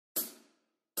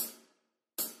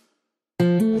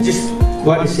Just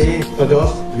want to say, my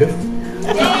daughter,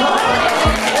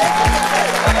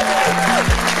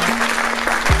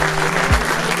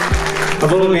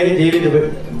 I've only met David about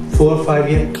 4 or 5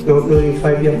 years, not really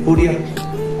 5 years, 4 years,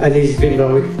 and he's been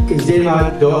brilliant. He's doing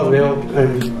my daughter well,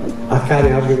 and I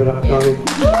can't argue with it, darling.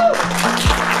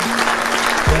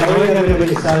 I want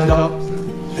everybody to stand up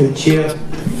and cheer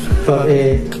for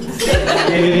David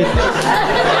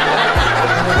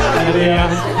and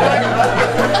Leeanne.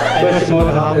 Wish him all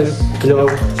the happiness, you know.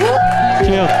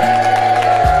 Cheers.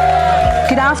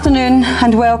 Good afternoon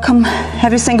and welcome,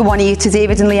 every single one of you, to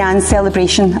David and Leeanne's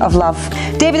celebration of love.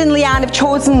 David and Leeanne have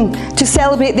chosen to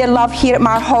celebrate their love here at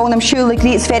Mar Hall, and I'm sure you'll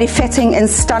agree it's a very fitting and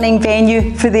stunning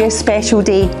venue for their special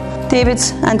day. David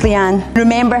and Leeanne,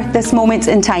 remember this moment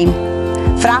in time.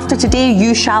 For after today,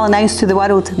 you shall announce to the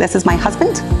world, this is my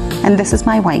husband and this is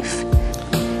my wife.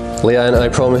 Leeanne, I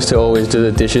promise to always do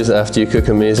the dishes after you cook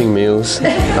amazing meals.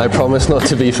 I promise not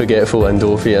to be forgetful and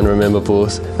dopey and remember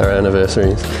both our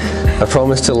anniversaries. I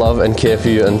promise to love and care for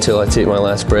you until I take my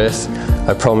last breath.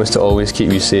 I promise to always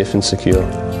keep you safe and secure.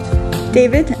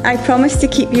 David, I promise to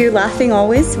keep you laughing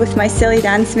always with my silly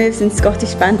dance moves and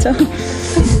Scottish banter.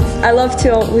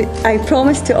 I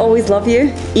promise to always love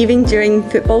you, even during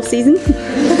football season.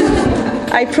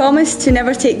 I promise to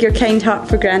never take your kind heart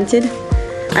for granted.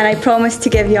 And I promise to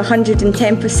give you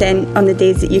 110% on the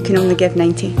days that you can only give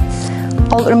 90.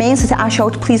 All that remains is to ask you all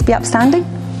to please be upstanding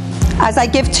as I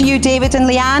give to you, David and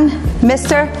Leeanne,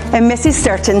 Mr. and Mrs.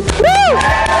 Sturton.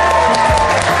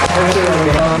 Thank you on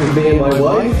behalf of me and my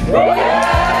wife.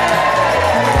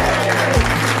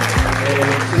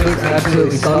 She looks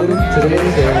absolutely stunning today,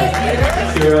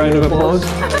 so give her a round of applause.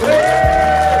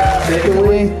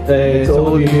 Secondly, to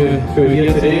all of you who are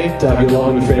here today, to have your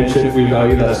long friendship, we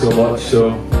value that so much,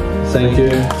 so thank you.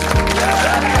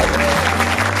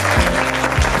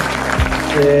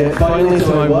 Finally, to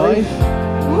my wife,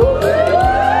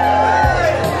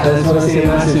 I just want to say a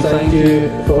massive thank you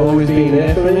for always being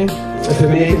there for me, and for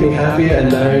making me happy and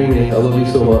marrying me. I love you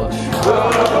so much.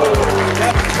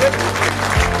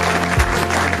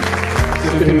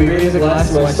 So can we raise a glass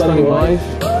to my stunning wife,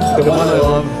 the one I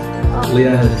love,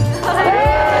 Leeanne.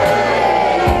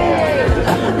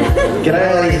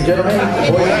 G'day ladies and gentlemen,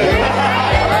 boys and girls.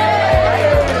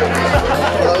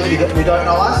 For those of you who don't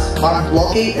know us, I'm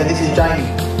Lockie and this is Jamie.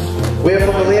 We're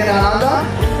from the Leeanne Down Under,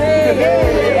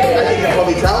 as you can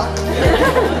probably tell.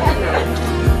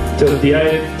 To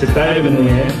David and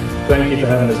Leeanne, thank you for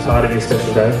having us part of your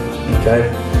special day, okay?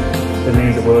 It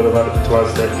means the world of love to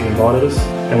us that you invited us,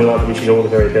 and we'd like to wish you all the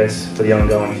very best for the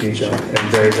ongoing future,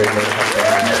 and very, very much.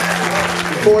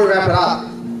 Before we wrap it up,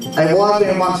 a wise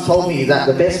man once told me that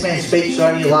the best man's speech should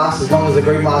only last as long as the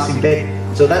groom lasts in bed.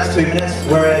 So that's 2 minutes,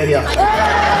 we're out of here.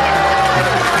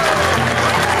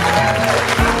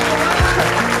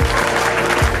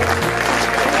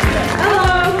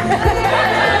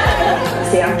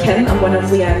 I'm Kim, I'm one of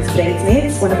Leeanne's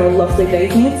bridesmaids, one of our lovely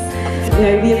bridesmaids.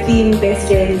 Now, we have been best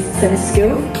friends since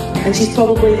school, and she's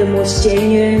probably the most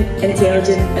genuine,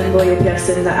 intelligent and loyal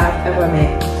person that I've ever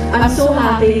met. I'm so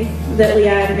happy that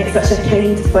Leeanne met such a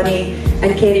kind, funny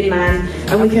and caring man,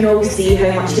 and we can all see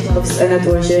how much he loves and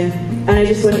adores you. And I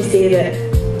just want to say that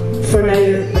for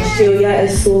now, Australia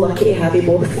is so lucky to have you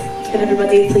both. Can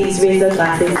everybody please raise their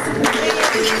glasses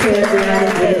to Leeanne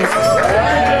and David.